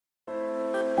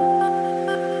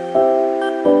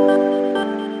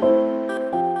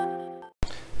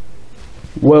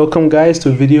Welcome guys to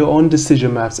a video on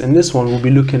decision maths. In this one we'll be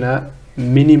looking at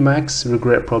minimax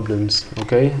regret problems,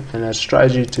 okay, and a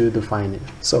strategy to define it.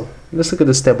 So let's look at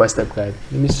the step-by-step guide.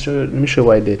 Let me show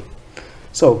what I did.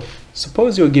 So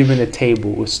suppose you're given a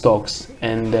table with stocks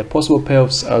and the possible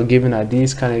payoffs are given at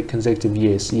these kind of consecutive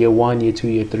years, year 1, year 2,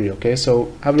 year 3. Okay,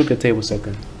 so have a look at the table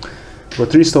second. We've got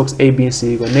three stocks A, B, and C.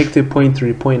 We've got negative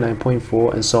 0.3, 0.9,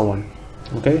 0.4, and so on.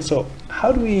 Okay, so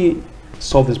how do we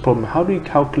solve this problem? How do we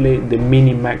calculate the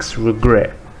minimax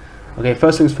regret? Okay,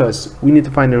 first things first, we need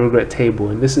to find the regret table,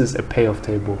 and this is a payoff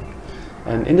table.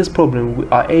 And in this problem,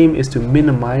 our aim is to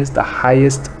minimize the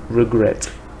highest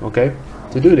regret. Okay,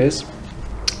 to do this,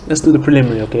 let's do the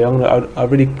preliminary. Okay, I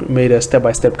already made a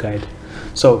step-by-step guide.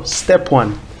 So step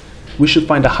 1, we should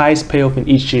find the highest payoff in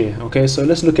each year. Okay, so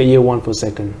let's look at year 1 for a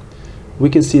second. We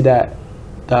can see that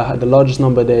the largest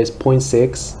number there is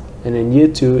 0.6, and then year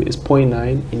 2 is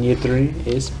 0.9, and year 3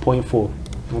 is 0.4.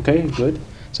 Okay, good.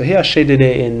 So here I shaded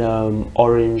it in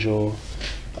orange, or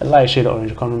a light shade of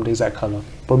orange. I can't remember the exact color,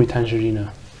 probably tangerine.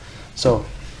 So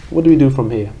what do we do from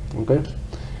here? Okay,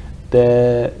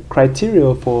 the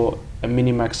criteria for a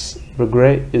minimax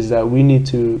regret is that we need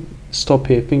to stop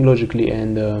here, think logically,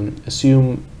 and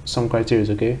assume some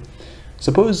criteria. Okay,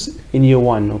 suppose in year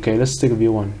 1, okay, let's stick with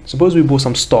year 1. Suppose we bought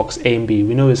some stocks A and B.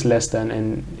 We know it's less than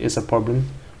and it's a problem.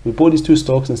 We bought these two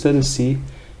stocks instead of C.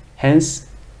 Hence,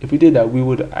 if we did that, we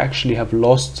would actually have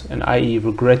lost, and i.e.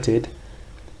 regretted,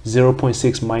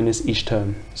 0.6 minus each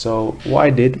term. So what I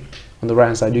did on the right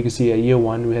hand side, you can see at year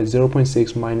 1 we had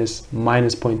 0.6 minus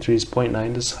 0.3 is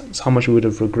 0.9. This is how much we would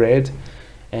have regretted.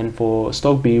 And for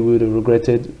stock B, we would have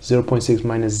regretted 0.6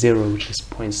 minus 0, which is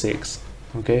 0.6.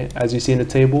 Okay, as you see in the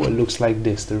table, it looks like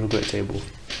this, the regret table.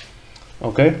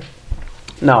 Okay,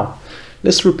 now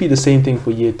let's repeat the same thing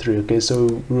for year 3. Okay, so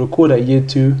we record that year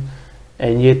 2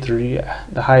 and year 3,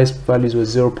 the highest values were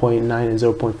 0.9 and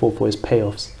 0.4 for its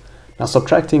payoffs. Now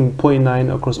subtracting 0.9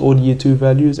 across all year 2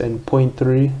 values and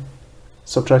 0.3,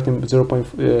 subtracting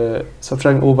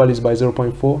all values by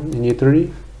 0.4 in year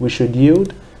 3, we should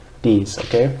yield these.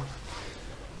 Okay,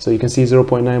 so you can see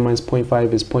 0.9 minus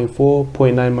 0.5 is 0.4,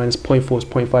 0.9 minus 0.4 is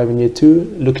 0.5 in year 2.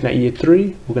 Looking at year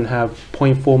 3, we're going to have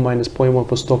 0.4 minus 0.1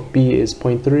 for stock B is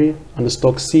 0.3. Under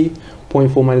stock C,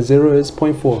 0.4 minus 0 is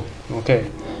 0.4.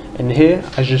 Okay, and here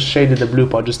I just shaded the blue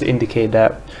part just to indicate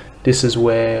that this is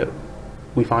where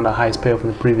we found our highest payoff in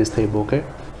the previous table. Okay,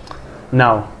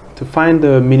 now to find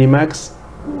the minimax,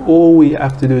 all we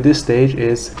have to do at this stage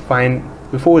is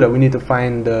before that we need to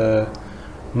find the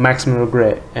maximum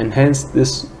regret, and hence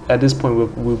at this point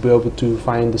we'll be able to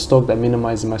find the stock that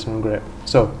minimizes the maximum regret.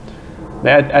 So by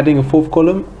adding a fourth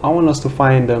column, I want us to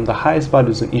find the highest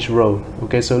values in each row.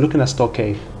 Okay, so looking at stock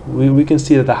A, we can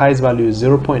see that the highest value is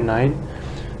 0.9,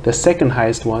 the second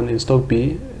highest one in stock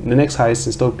B, the next highest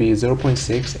in stock B is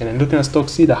 0.6, and then looking at stock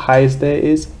C, the highest there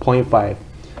is 0.5.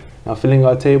 Now filling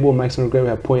our table, maximum regret, we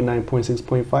have 0.9, 0.6,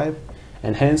 0.5.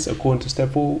 And hence, according to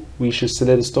step 4, we should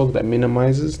select a stock that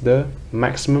minimizes the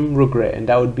maximum regret, and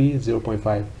that would be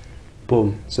 0.5.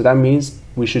 Boom. So that means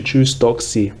we should choose stock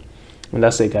C. And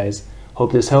that's it, guys.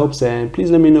 Hope this helps, and please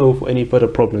let me know for any further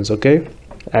problems. Okay,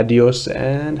 adios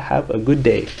and have a good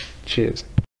day. Cheers.